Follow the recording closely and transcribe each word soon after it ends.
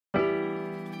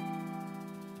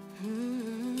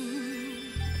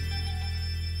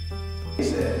He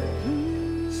said,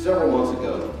 several months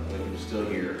ago, when he was still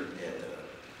here, and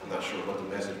I'm not sure what the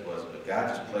message was, but God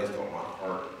just placed on my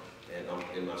heart and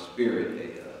in my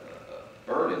spirit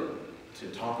a burden to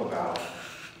talk about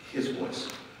his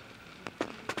voice.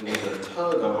 It was a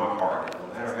tug on my heart. No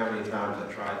matter how many times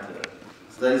I tried to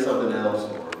study something else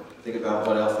or think about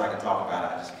what else I could talk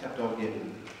about, I just kept on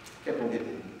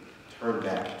getting turned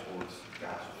back towards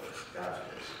God's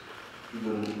voice. He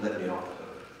wouldn't let me off the hook.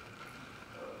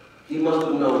 He must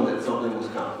have known that something was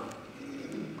coming.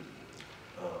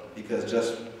 Because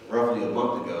just roughly a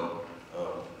month ago,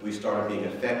 we started being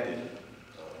affected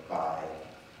by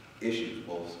issues,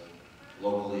 both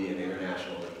locally and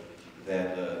internationally,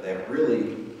 that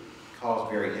really caused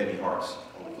very heavy hearts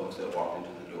on the folks that walked into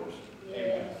the doors.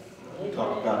 Yes. We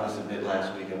talked about this a bit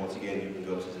last week, and once again, you can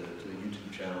go to the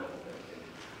YouTube channel and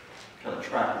kind of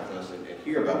track with us and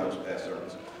hear about those past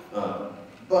sermons.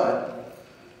 But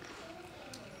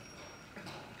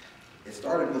it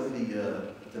started with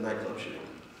the nightclub shooting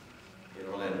in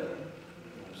Orlando.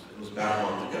 It was about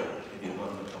a month ago, maybe a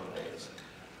month and a couple of days.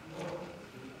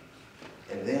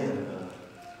 And then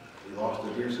we lost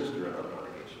a dear sister in our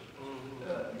congregation,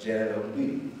 Janet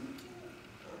O'B.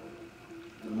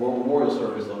 The memorial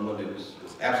service on Monday was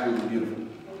absolutely beautiful.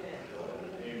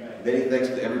 Many thanks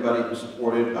to everybody who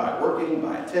supported by working,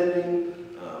 by attending,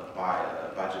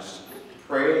 by just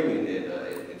praying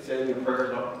and sending your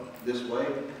prayers up this way.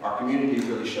 Our community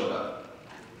really showed up,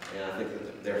 and I think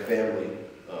that their family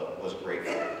was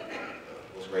grateful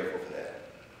for that.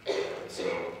 So,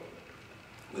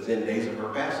 within days of her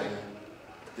passing,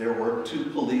 there were 2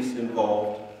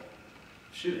 police-involved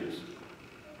shootings,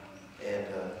 and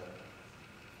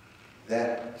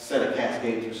that sent a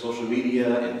cascade through social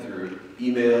media and through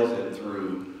emails and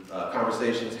through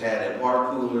conversations had at water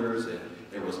coolers, and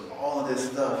there was all of this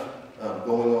stuff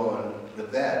going on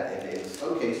with that. And in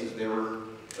some cases, there were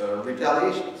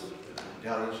retaliations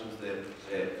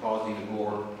that caused even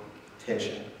more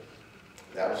tension.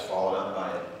 That was followed up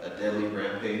by a deadly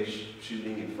rampage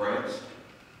shooting in France.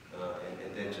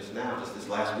 And then just this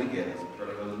last weekend, it's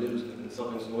turning on the news, and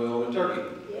something's going on in Turkey.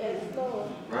 Yes, Lord.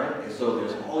 Right? And so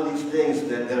there's all of these things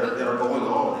that are going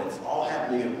on, and it's all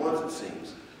happening at once, it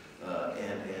seems.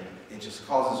 And it just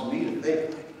causes me to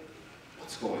think, like,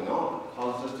 what's going on? It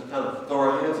causes us to kind of throw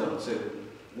our hands up and say,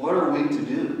 what are we to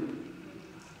do?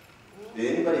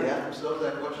 Did anybody ask themselves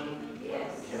that question?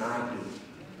 Yes. What can I do?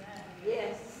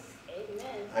 Yes.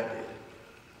 Amen. I did.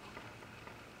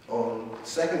 On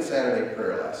second Saturday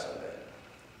prayer last Sunday,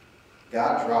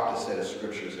 God dropped a set of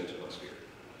scriptures into my spirit.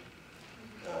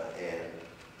 And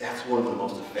that's one of the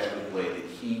most effective ways that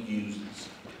he uses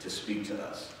to speak to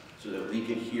us, so that we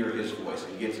can hear his voice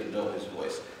and get to know his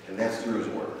voice. And that's through his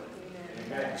word.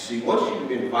 Amen. See, once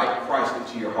you invite Christ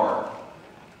into your heart,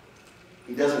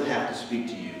 he doesn't have to speak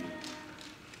to you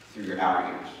through your outer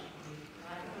ears.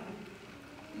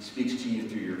 He speaks to you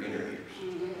through your inner ears.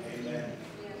 Amen.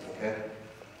 Okay?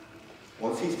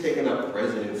 Once he's taken up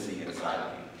residency inside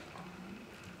of you,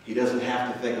 he doesn't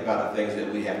have to think about the things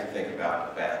that we have to think about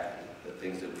in the back, the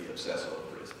things that we obsess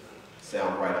over. Is it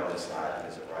sound right on this side,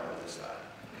 and is it right on this side?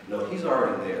 No, he's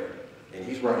already there, and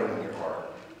he's writing on your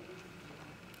heart.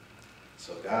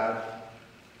 So God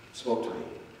spoke to me.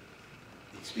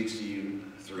 He speaks to you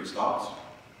through his thoughts,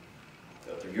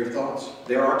 through your thoughts.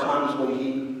 There are times when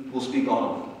he will speak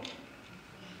audibly.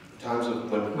 Times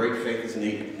when great faith is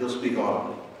needed, he'll speak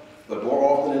audibly. But more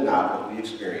often than not, what we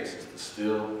experience is the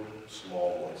still,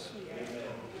 small voice.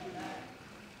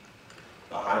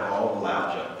 Behind all the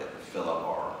loud junk that we fill up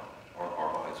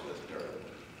our minds with during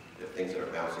the things that are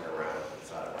bouncing around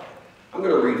inside of our head. I'm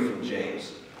going to read from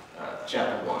James,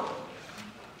 chapter 1,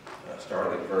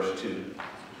 starting at verse 2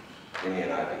 in the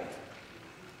NIV.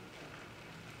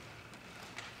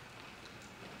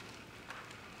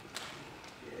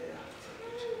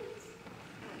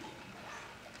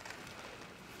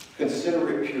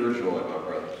 Consider it pure joy, my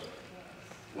brothers,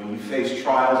 when you face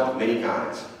trials of many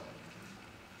kinds,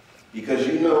 because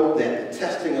you know that the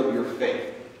testing of your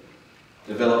faith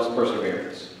develops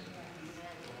perseverance.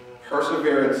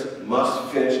 Perseverance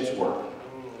must finish its work,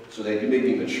 so that you may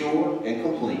be mature and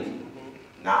complete,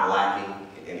 not lacking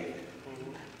in anything.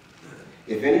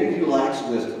 If any of you lacks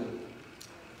wisdom,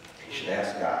 you should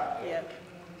ask God,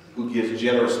 who gives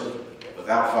generously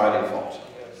without finding fault.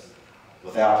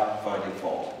 Without finding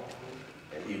fault.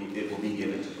 And it will be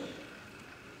given to him.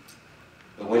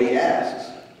 But when he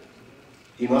asks,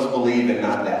 he must believe and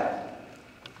not doubt.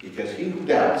 Because he who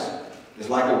doubts is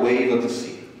like a wave of the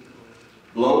sea,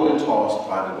 blown and tossed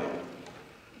by the wind.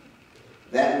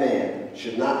 That man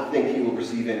should not think he will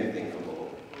receive anything from the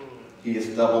Lord. He is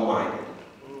double-minded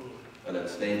and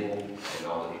unstable in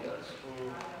all that he does.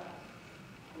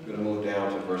 I'm going to move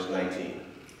down to verse 19.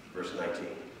 Verse 19.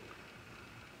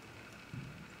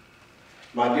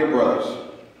 My dear brothers,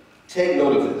 take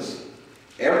note of this.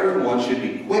 Everyone should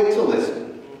be quick to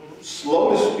listen,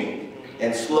 slow to speak,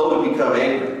 and slow to become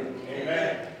angry.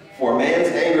 Amen. For man's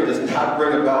anger does not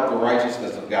bring about the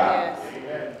righteousness of God.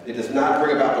 Yes. It does not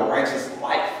bring about the righteous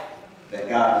life that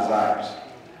God desires.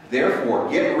 Therefore,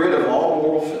 get rid of all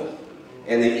moral filth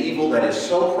and the evil that is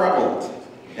so prevalent,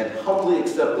 and humbly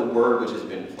accept the word which has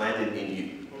been planted in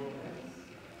you,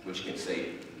 which can save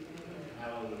you.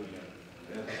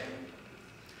 Hallelujah.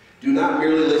 Do not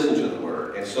merely listen to the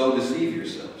word and so deceive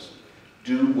yourselves.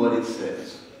 Do what it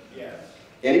says. Yes.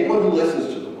 Anyone who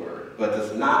listens to the word but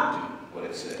does not do what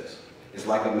it says is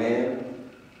like a man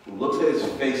who looks at his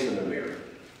face in the mirror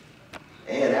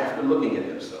and after looking at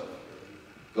himself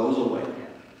goes away,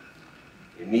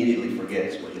 immediately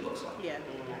forgets what he looks like. Yeah.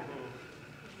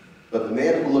 But the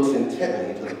man who looks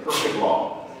intently into the perfect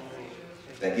law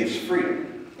that gives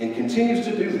freedom and continues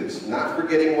to do this, not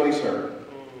forgetting what he's heard,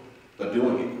 but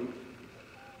doing it,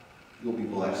 you'll be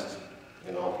blessed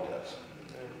in all he does.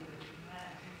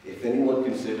 If anyone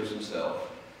considers himself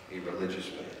a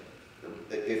religious man,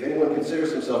 if anyone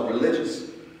considers himself religious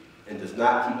and does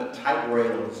not keep a tight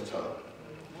rein on his tongue,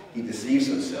 he deceives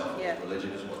himself with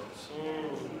religion as well.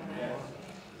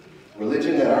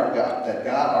 Religion that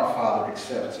God our Father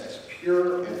accepts as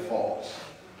pure and faultless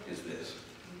is this: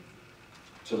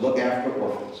 to look after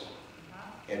orphans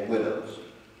and widows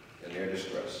in their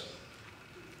distress,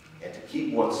 and to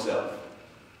keep oneself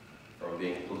from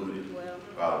being polluted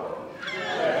by the world.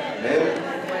 Amen?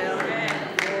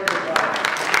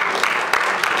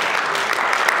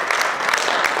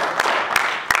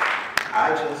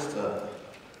 I just,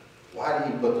 why did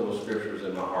he put those scriptures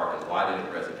in my heart, and why did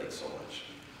it resonate so much?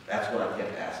 That's what I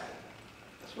kept asking.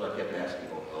 That's what I kept asking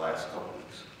over the last couple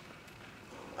weeks.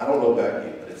 I don't know about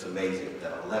you, but it's amazing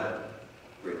that a letter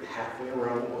written halfway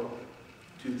around the world,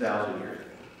 2,000 years ago,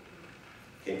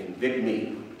 can convict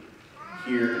me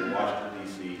here in Washington,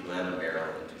 D.C., Atlanta,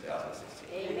 Maryland in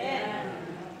 2016. Amen.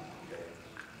 Okay.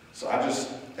 So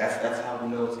that's how we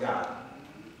know it's God.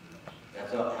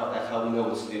 That's how we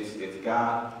know it's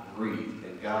God breathed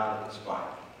and God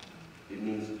inspired. It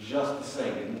means just the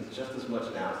same. It means just as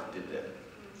much now as it did then.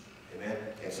 Amen?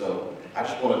 And so I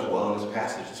just want to dwell on this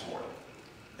passage this morning.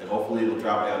 And hopefully it'll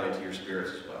drop down into your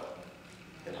spirits as well.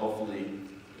 And hopefully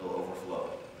it'll overflow.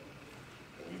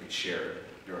 And you can share it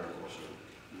during the course of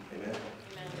the week. Amen?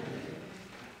 Amen.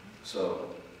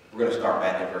 So we're going to start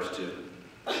back in verse 2.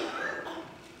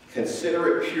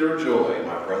 Consider it pure joy,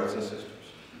 my brothers and sisters,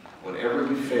 whenever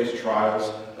you face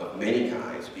trials of many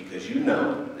kinds, because you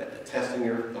know that the testing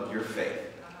of your faith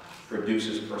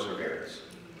produces perseverance.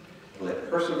 And let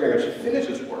perseverance finish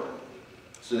its work,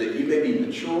 so that you may be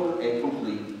mature and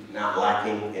complete, not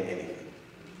lacking in anything.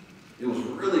 It was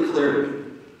really clear to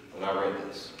me when I read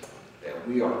this that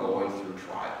we are going through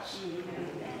trials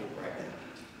right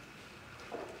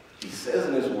now. He says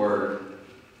in his word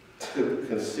to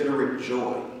consider it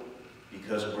joy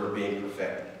because we're being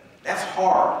perfected. That's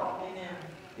hard.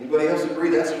 Anybody else agree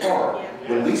that's hard?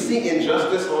 When we see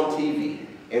injustice on TV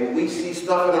and we see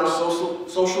stuff in our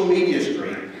social media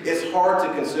stream, it's hard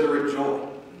to consider it joy.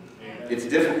 It's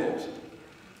difficult.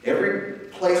 Every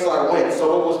place I went,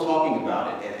 someone was talking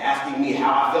about it and asking me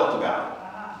how I felt about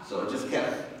it. So it just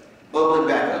kept bubbling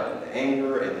back up. And the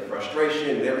anger and the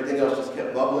frustration and everything else just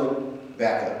kept bubbling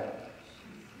back up.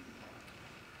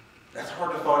 That's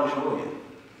hard to find joy in.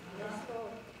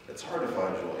 It's hard to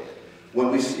find joy in. When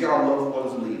we see our loved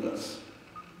ones leave us,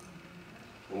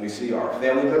 when we see our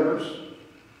family members,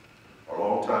 our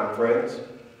longtime friends,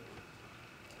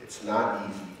 it's not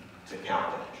easy to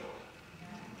count that joy.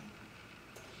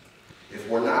 If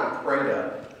we're not prayed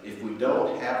up, if we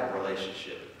don't have a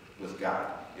relationship with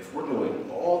God, if we're doing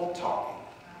all the talking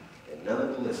and none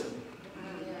of the listening,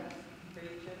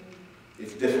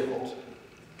 it's difficult.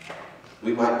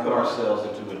 We might put ourselves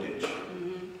into a ditch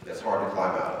that's hard to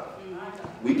climb out of.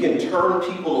 We can turn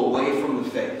people away from the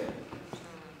faith.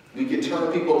 We can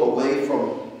turn people away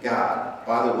from God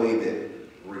by the way that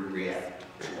we react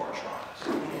to our trials,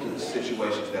 to the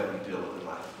situations that we deal with in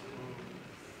life.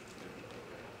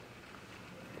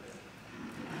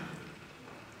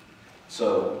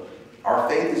 So, our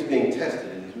faith is being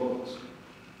tested in these moments.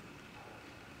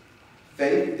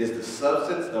 Faith is the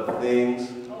substance of things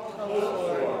hoped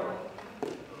for,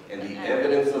 and the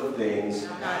evidence of things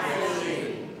not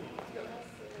seen.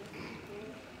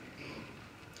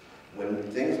 When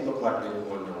things look like they're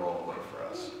going the wrong way for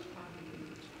us,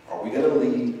 are we going to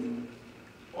lean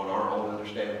on our own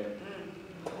understanding?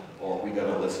 Or are we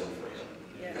going to listen for Him?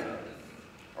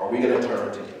 we going to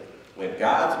turn to him? When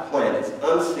God's plan is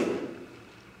unseen,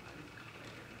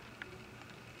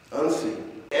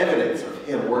 evidence of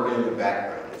him working in the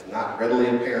background is not readily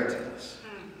apparent to us.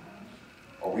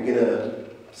 Are we going to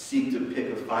seek to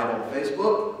pick a fight on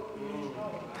Facebook?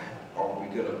 Or are we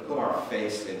going to put our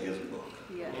face in his book?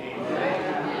 Yeah.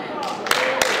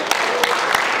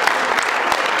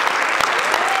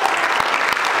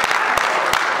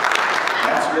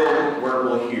 That's where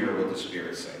we'll hear what the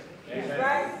Spirit's saying. That's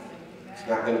right. It's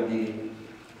not going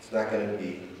to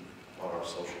be on our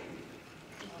social media.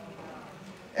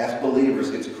 As believers,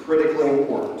 it's critically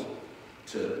important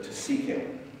to seek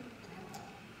him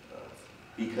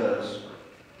because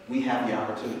we have the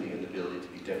opportunity and the ability to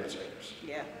be difference makers.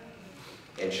 Yeah.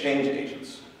 And change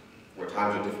agents where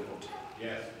times are difficult.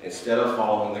 Yes. Instead of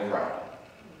following the crowd.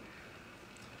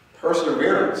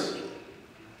 Perseverance.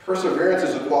 Perseverance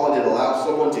is a quality that allows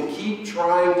someone to keep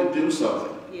trying to do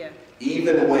something. Yeah.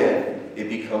 Even when it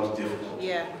becomes difficult.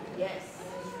 Yeah. Yes.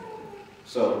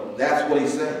 So that's what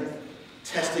he's saying.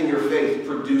 Testing your faith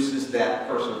produces that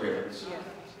perseverance. Yeah.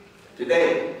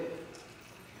 Today,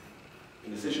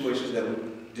 in the situations that we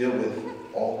deal with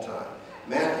all the time,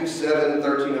 Matthew 7,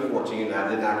 13 and 14, I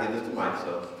did not get this to Mike,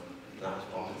 so it's not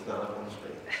up on the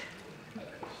screen.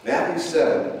 Matthew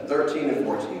 7, 13 and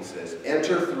 14 says,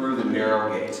 enter through the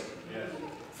narrow gate. Yes.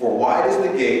 For wide is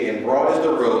the gate and broad is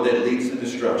the road that leads to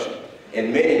destruction,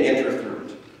 and many enter through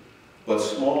it. But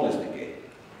small is the gate,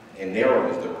 and narrow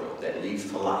is the road that leads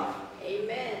to life.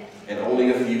 Amen. And only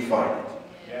a few find it.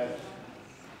 Yes.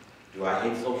 Do I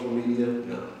hate social media?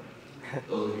 No.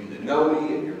 Those of you that know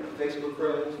me and you're my Facebook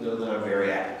friends know that I'm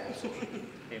very active on social media.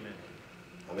 Amen.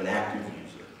 I'm an active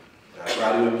user. And I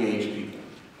try to engage people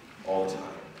all the time.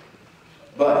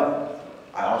 But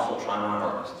I also try my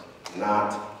hardest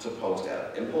not to post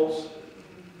out of impulse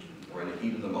or in the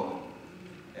heat of the moment.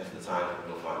 That's the time that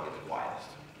you'll find it the quietest.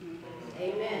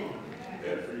 Amen.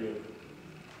 Good for you.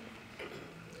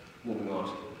 Moving on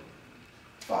to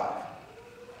 5.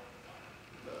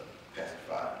 Passage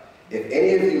 5. If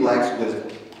any of you lacks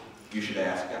wisdom, you should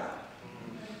ask God,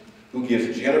 who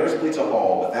gives generously to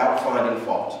all without finding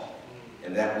fault,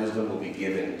 and that wisdom will be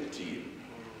given to you.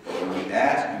 But when you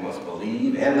ask, you must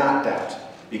believe and not doubt,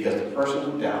 because the person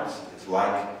who doubts is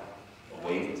like a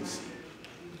wave of the sea,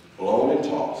 blown and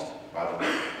tossed by the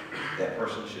wind. That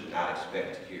person should not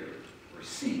expect to hear,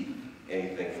 receive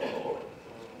anything from the Lord.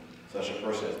 Such a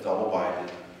person is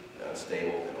double-minded and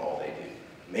unstable in all they do.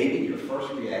 Maybe your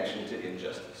first reaction to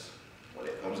injustice, when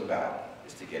it comes about,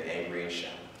 is to get angry and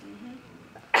shout.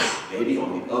 Maybe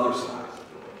on the other side of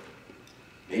the road,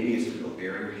 maybe it's to go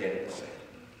bury your head in the sand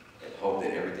and hope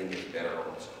that everything gets better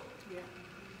on its own. Yeah.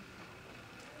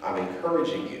 I'm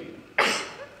encouraging you,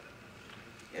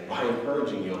 and by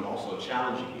encouraging you, I'm also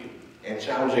challenging you and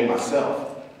challenging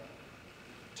myself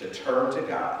to turn to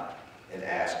God and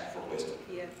ask for wisdom.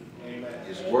 Yeah. Amen.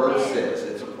 His word says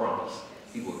it's a promise.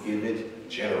 He will give it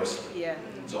generously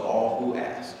to all who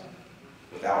ask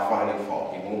without finding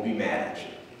fault. He won't be mad at you.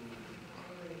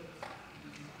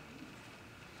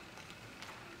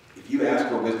 If you ask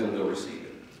for wisdom, you'll receive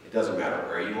it. It doesn't matter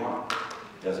where you are.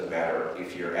 It doesn't matter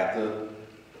if you're at the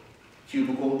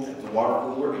cubicle, at the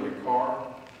water cooler, in your car.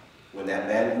 When that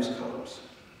bad news comes,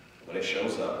 when it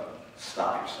shows up,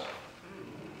 stop yourself.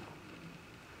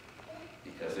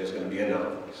 Because there's going to be another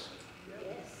voice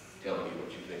telling you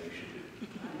what you think you should do.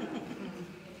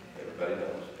 Everybody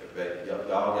knows. Everybody,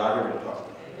 y'all hear what I'm talking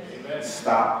about. Amen.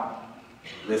 Stop.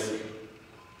 Listen.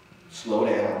 Slow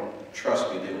down.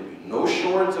 Trust me, there will be no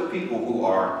shortage of people who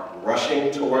are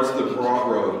rushing towards the broad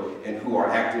road and who are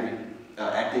acting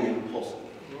impulsively.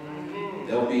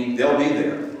 They'll be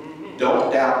there.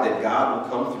 Don't doubt that God will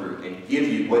come through and give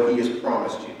you what He has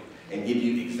promised you and give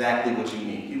you exactly what you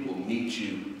need. He will meet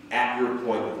you at your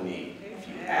point of need if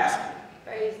you ask Him.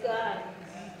 Praise God.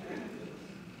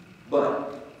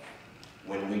 But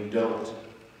when we don't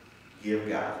give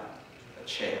God a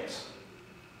chance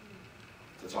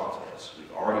to talk to us,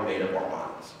 we've already made up our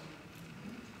minds.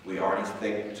 We already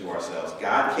think to ourselves,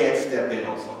 God can't step in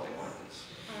on something like this.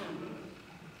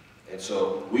 And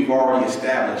so we've already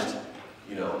established,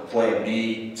 plan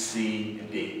B, C,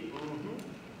 and D.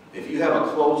 If you have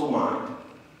a closed mind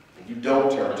and you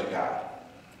don't turn to God,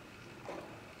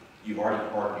 you've already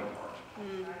hardened your heart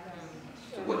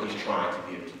to what He's trying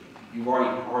to give to you. You've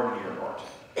already hardened your heart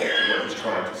to what He's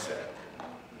trying to say.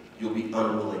 You'll be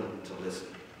unwilling to listen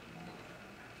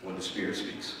when the Spirit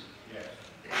speaks. Yes.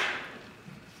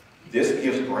 This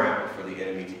gives ground for the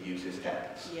enemy to use his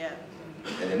tactics. Yeah.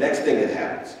 And the next thing that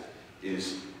happens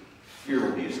is fear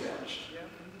will be established.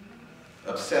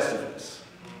 Obsessiveness,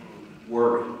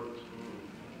 worry,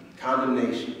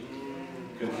 condemnation,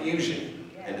 confusion,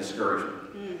 and discouragement.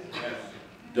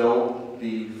 Don't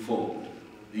be fooled.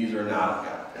 These are not of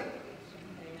God.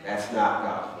 That's not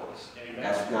God's voice.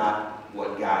 That's not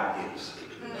what God gives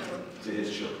to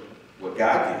his children. What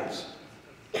God gives,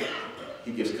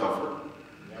 he gives comfort.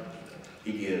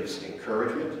 He gives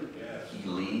encouragement. He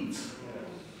leads.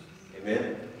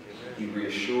 Amen. He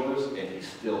reassures and he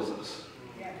stills us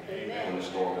when the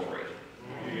storm is raging.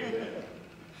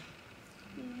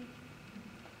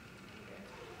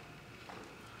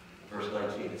 Verse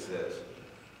 19, it says,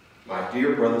 "My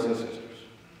dear brothers and sisters,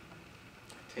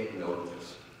 take note of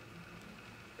this.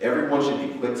 Everyone should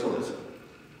be quick to listen,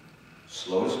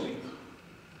 slow to speak,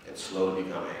 and slow to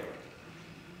become angry."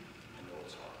 I know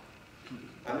it's hard.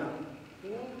 I know.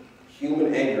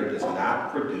 Human anger does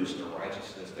not produce the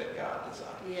righteousness that God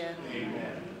desires. Yeah.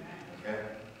 Amen. Okay?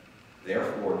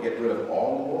 Therefore, get rid of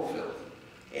all moral filth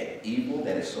and evil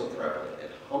that is so prevalent,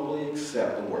 and humbly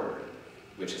accept the word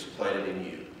which is planted in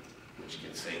you, which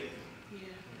can save you.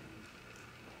 Yeah.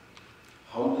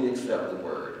 Humbly accept the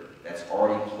word that's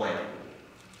already planted.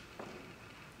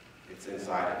 It's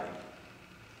inside of you.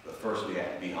 But first we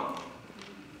have to be humble.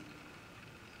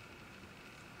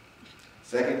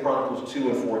 2 Chronicles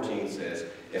 2:14 says,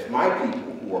 "If my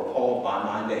people who are called by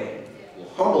my name will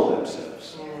humble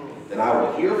themselves, then I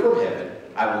will hear from heaven,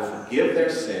 I will forgive their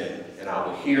sin, and I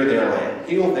will heal their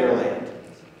land.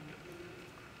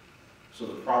 So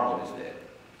the problem is that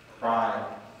pride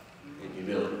and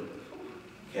humility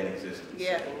can exist in the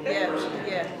same person.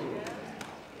 Yeah.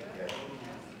 Okay?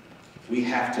 We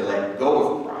have to let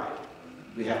go of pride.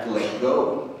 We have to let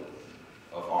go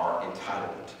of our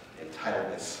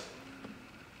entitledness,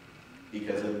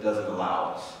 because it doesn't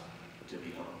allow us to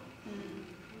be humble.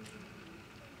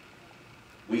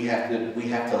 We have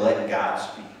to let God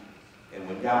speak. And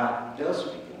when God does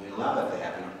speak, and we allow that to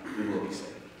happen, we will be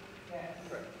saved.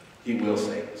 He will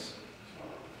save us.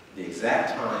 The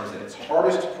exact times that it's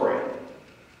hardest to pray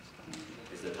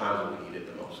is the times when we need it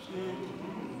the most.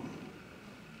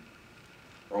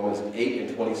 Romans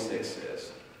 8:26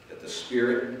 says that the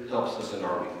Spirit helps us in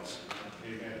our weakness.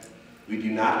 We do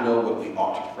not know what we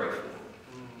ought to pray for,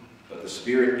 but the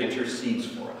Spirit intercedes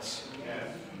for us.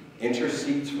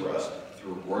 Intercedes for us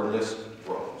through wordless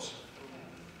groans.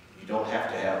 You don't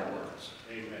have to have words.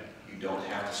 Amen. You don't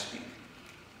have to speak.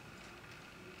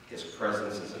 His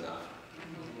presence is enough.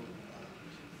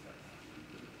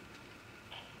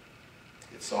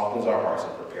 It softens our hearts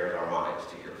and prepares our minds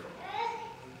to hear from him.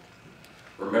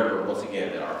 Remember, once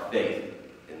again, that our faith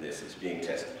in this is being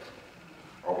tested.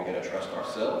 Are we going to trust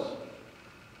ourselves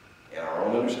and our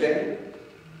own understanding?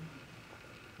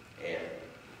 And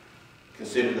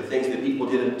consider the things that people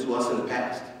did to us in the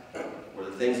past, or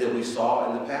the things that we saw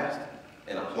in the past,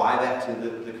 and apply that to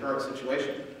the current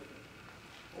situation?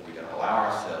 Or are we going to allow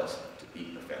ourselves to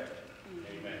be perfected?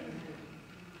 Amen.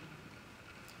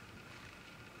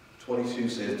 22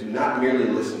 says, "Do not merely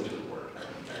listen to the word,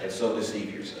 and so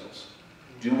deceive yourselves.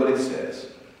 Do what it says.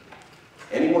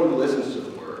 Anyone who listens to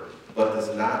the word, but does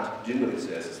not do what it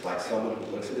says, is like someone who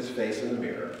looks at his face in the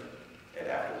mirror, and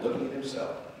after looking at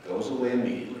himself, goes away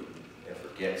immediately and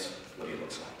forgets what he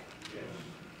looks like. Yes.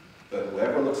 But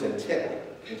whoever looks intently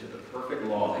into the perfect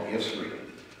law that gives freedom,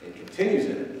 and continues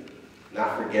in it,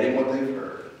 not forgetting what they've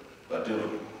heard, but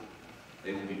doing it,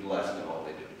 they will be blessed in all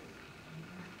they do."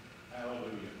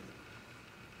 Hallelujah.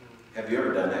 Have you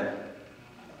ever done that?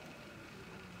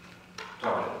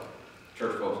 Talk to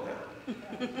church folks now.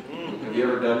 Have you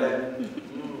ever done that?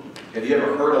 Have you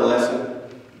ever heard a lesson,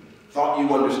 thought you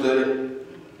understood it,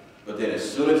 but then as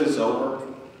soon as it's over,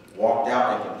 walked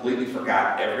out and completely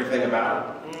forgot everything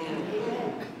about it?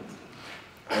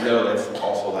 I know that's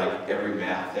also like every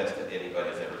math test that anybody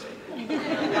has ever taken.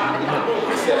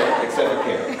 except for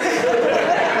Karen.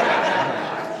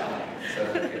 Except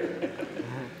for Karen.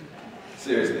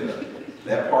 Seriously though,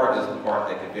 that part is the part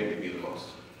that convicted me the most.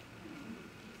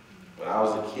 When I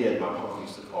was a kid, my mom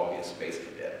used to call me a space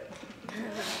cadet.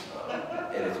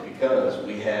 And it's because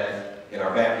we had, in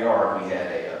our backyard, we had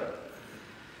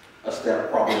a step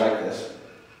probably like this,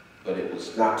 but it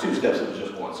was not two steps, it was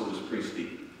just one, so it was pretty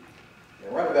steep.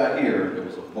 And right about here, there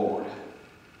was a board.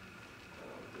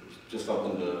 It was just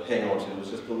something to hang on to. It was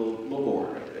just a little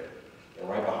board right there. And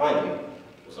right behind me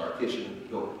was our kitchen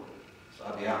door. So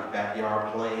I'd be out in the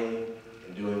backyard playing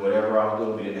and doing whatever I was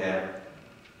doing. We didn't have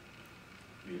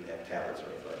tablets or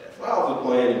anything like that. So I was just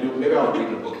playing and maybe I was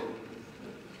reading a book.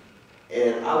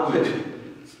 And I would,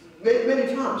 many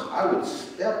times, I would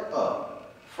step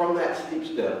up from that steep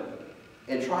step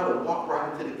and try to walk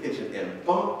right into the kitchen and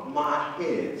bump my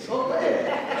head so bad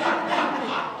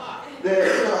that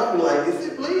I'd be like, is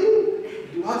it bleeding?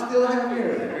 Do I still have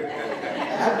hair there?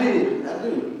 I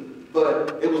do.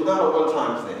 But it was not a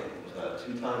one-time thing. It was not a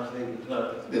two-time thing. It was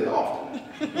not, it's been often.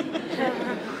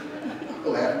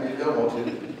 Laugh at me if you don't want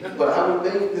to. But I would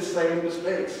make the same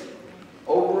mistakes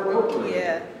over and over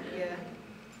again. Yeah.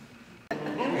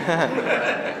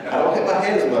 I don't hit my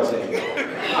head as much anymore.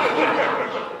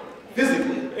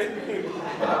 Physically.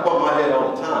 But I bump my head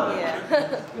all the time.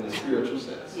 Yeah. In a spiritual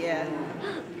sense. Yeah.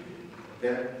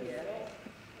 Okay?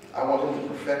 I want him to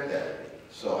perfect that.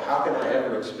 So how can I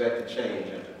ever expect to change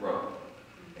and to grow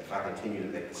if I continue to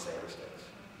make the same mistakes?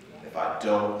 If I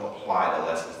don't apply the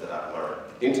lessons that I've learned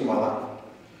into my life?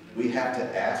 We have to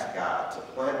ask God to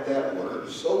plant that word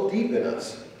so deep in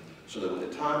us so that when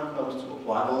the time comes to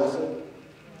apply the lesson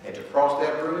and to cross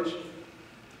that bridge,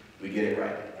 we get it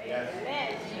right. Yes.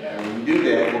 And when we do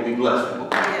that, we'll be blessed. We'll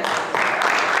be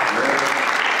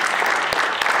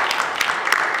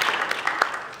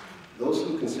Those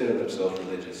who consider themselves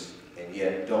religious and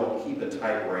yet don't keep a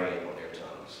tight rein on their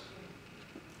tongues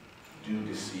do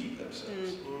deceive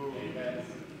themselves. Amen.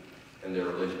 And their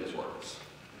religion is worthless.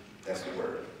 That's the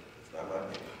word. It's not my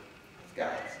opinion. It's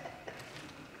God's.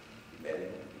 Man,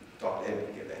 talk to him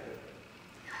and get that.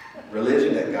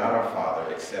 Religion that God our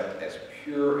Father accepts as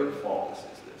pure and faultless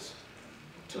is this: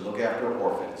 to look after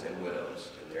orphans and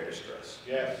widows in their distress.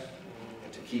 Yes.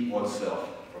 And to keep oneself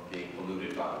from being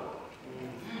polluted by the world.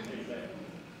 Amen.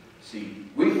 See,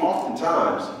 we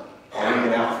oftentimes are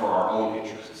looking out for our own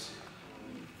interests.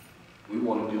 We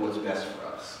want to do what's best for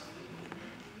us.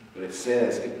 But it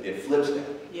says, it flips that.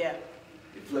 Yeah.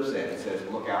 It flips that. It says,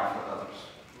 look out for others.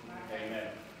 Amen.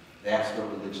 That's the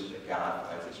religion that God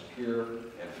finds is pure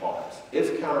and faultless. It's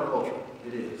countercultural.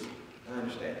 It is. I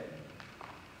understand.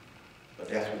 But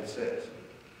that's what it says.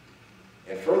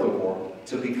 And furthermore,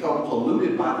 to become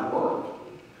polluted by the world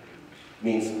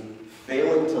means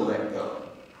failing to let go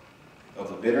of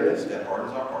the bitterness that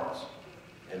hardens our hearts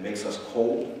and makes us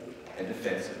cold and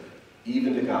defensive,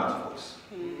 even to God's voice.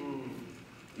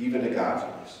 Even to God's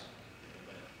voice.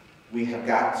 We have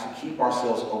got to keep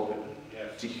ourselves open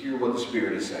to hear what the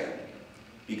Spirit is saying,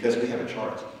 because we have a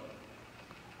charge.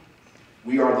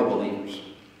 We are the believers.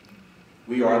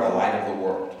 We are the light of the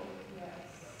world.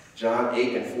 John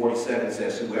 8:47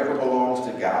 says, whoever belongs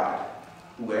to God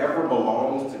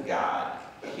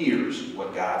hears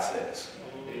what God says.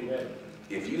 Amen.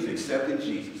 If you've accepted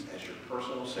Jesus as your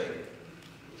personal Savior,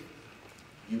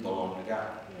 you belong to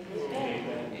God.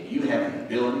 Amen. And you have the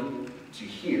ability to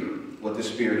hear what the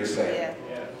Spirit is saying. Yeah.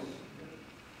 Yes.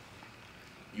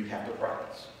 You have to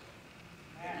practice.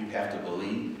 You have to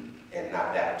believe and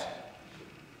not doubt.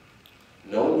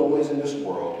 No noise in this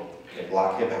world can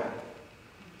block him out.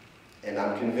 And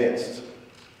I'm convinced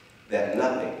that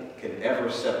nothing can ever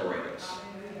separate us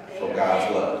from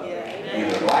God's love.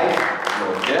 Neither life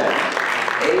nor death,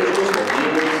 angels or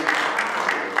demons,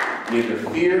 neither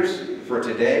fears for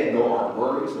today nor our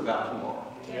worries about tomorrow.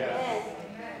 Yes.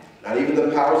 Not even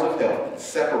the powers of hell can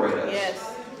separate us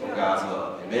Yes. from God's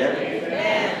love. Amen?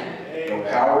 Amen. No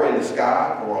power in the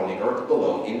sky or on the earth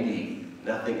below, indeed,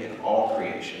 nothing in all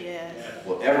creation Yes.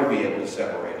 will ever be able to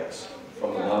separate us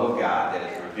from the love of God that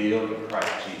is revealed in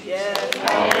Christ Jesus. Yes.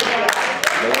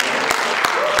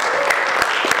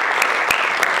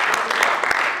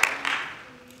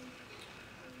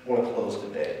 I want to close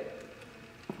today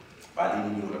by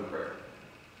leading you in a prayer,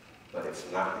 but it's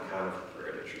not the kind of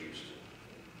prayer that you're used to.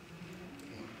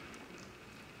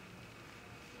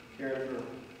 Karen,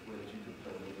 what did you do?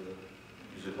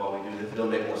 Use it while we do this? It'll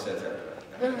make more sense after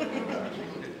that.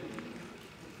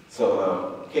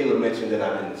 So Caleb mentioned that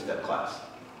I'm in the step class.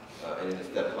 And in the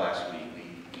step class, we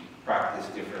practice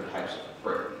different types of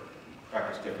prayer.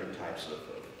 Practice different types of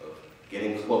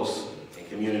getting close and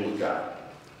communing with God.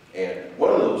 And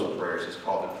one of those prayers is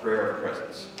called the prayer of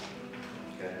presence.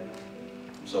 Okay?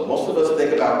 So most of us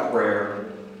think about prayer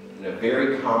in a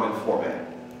very common format.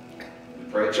 We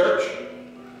pray at church.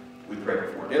 We pray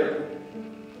before dinner.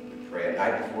 We pray at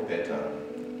night before bedtime.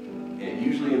 And it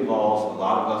usually involves a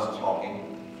lot of us talking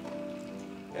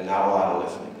and not a lot of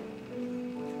listening.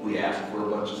 We ask for a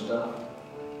bunch of stuff.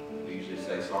 We usually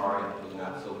say, sorry, it was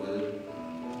not so good.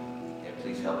 And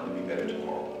please help me be better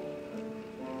tomorrow.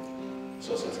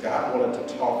 So since God wanted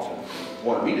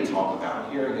me to talk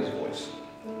about hearing his voice,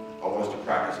 I want us to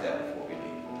practice that before we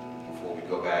leave, before we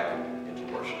go back into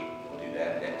worship. We'll do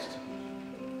that next.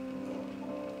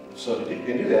 So to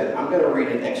do that, I'm going to read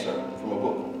an excerpt from a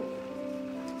book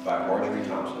by Marjorie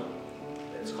Thompson.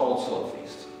 It's called Soul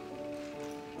Feast.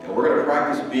 And we're going to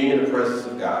practice being in the presence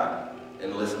of God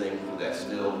and listening to that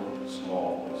still,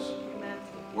 small voice. Amen.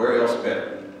 Where else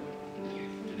better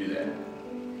to do that?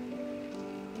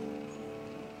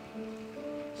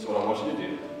 So what I want you to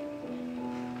do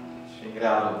Shake it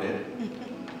out a little bit.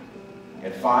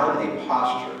 And find a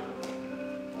posture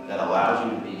that allows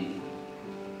you to be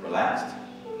relaxed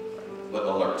but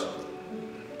alert.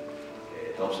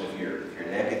 It helps if your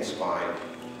neck and spine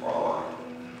are aligned.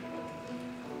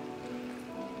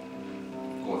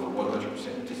 Going for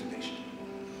 100% participation.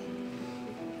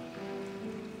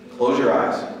 Close your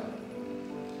eyes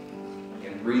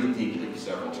and breathe deeply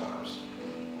several times.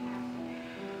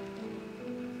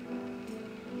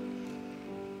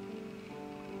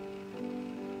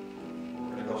 We're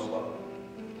going to go slow.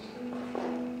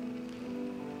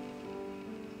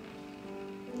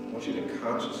 I want you to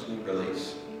consciously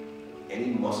release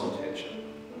any muscle tension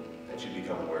that you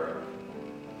become aware of.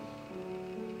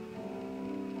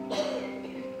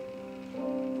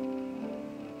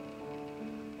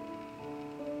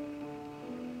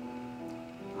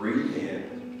 Breathe in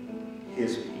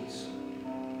his peace.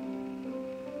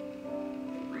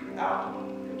 And breathe out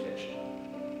your tension.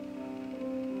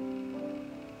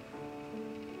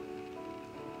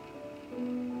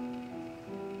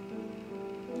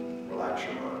 Relax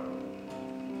your mind.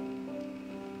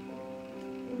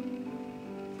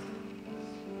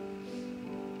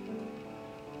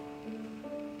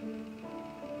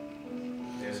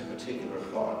 There's a particular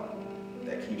thought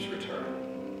that keeps returning.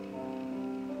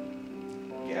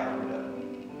 Gather it up,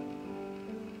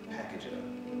 package it up,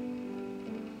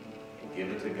 and give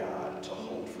it to God to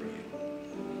hold for you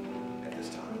at this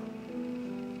time.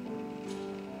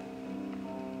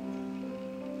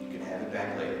 You can have it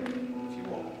back later if you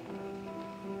want,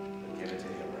 but give it to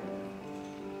him right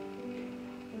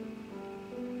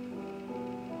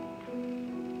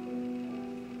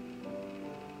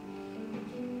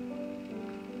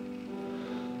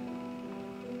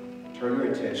now. Turn your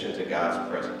attention to God's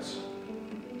presence.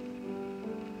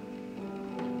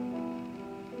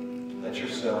 Let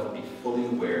yourself be fully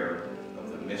aware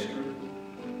of the mystery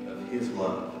of his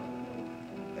love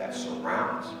that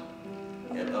surrounds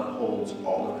and upholds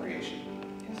all of creation,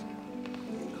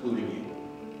 including you.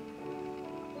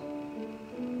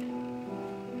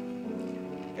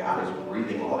 God is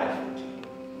breathing life into you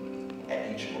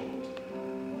at each moment.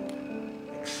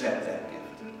 Accept that gift.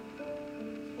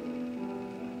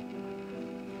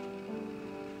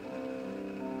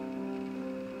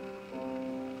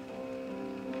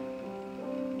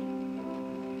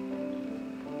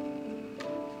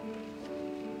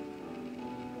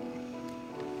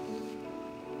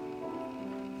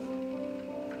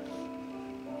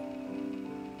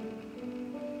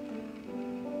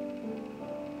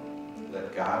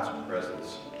 Let God's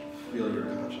presence fill your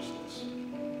consciousness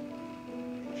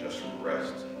and just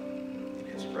rest in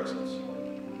his presence.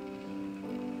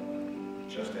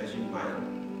 Just as you might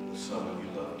with someone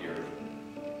you love dearly.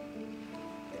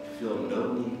 And feel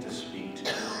no need to speak to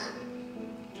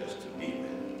just to be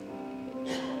with.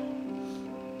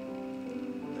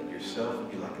 Let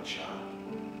yourself be like a child,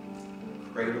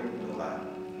 cradled in the lap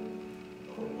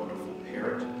of a wonderful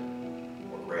parent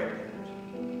or grandparent.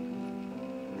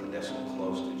 Nestled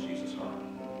close to Jesus' heart.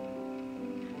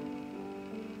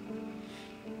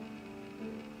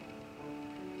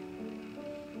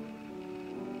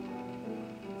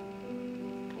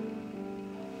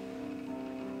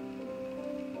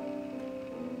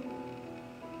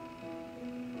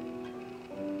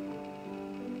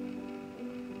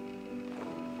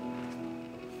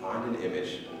 Find an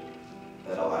image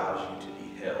that allows you to be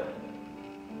held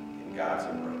in God's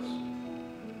embrace.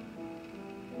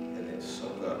 And then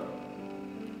soak up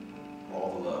all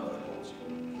the love that holds you.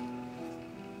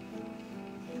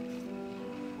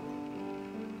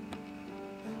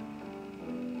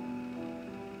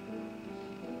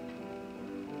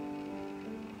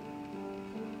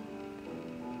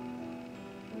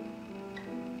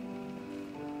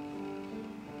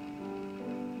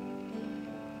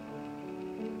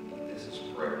 This is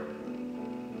prayer.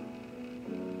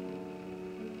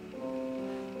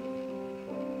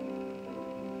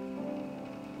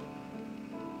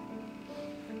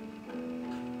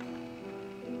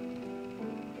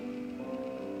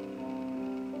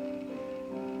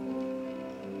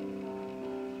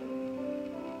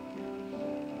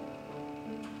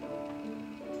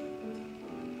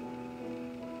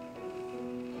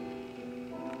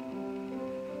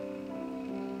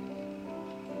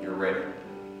 You're ready.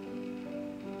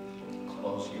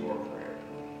 Close your prayer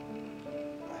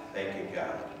by thanking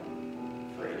God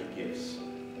for any gifts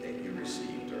that you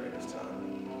received during this time.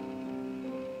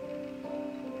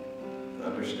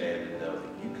 Understand and know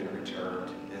that you can return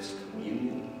to this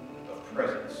communion of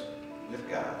presence with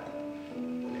God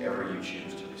whenever you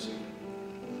choose to receive it.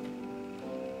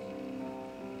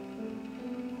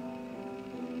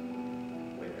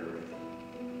 When you're ready.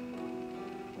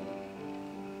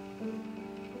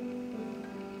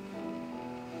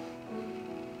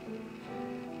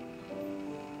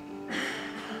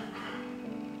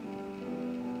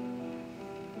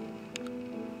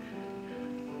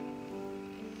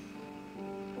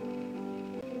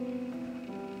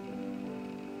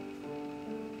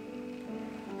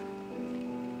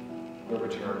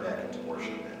 return back into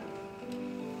worship now.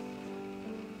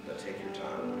 But take your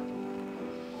time.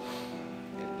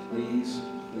 And please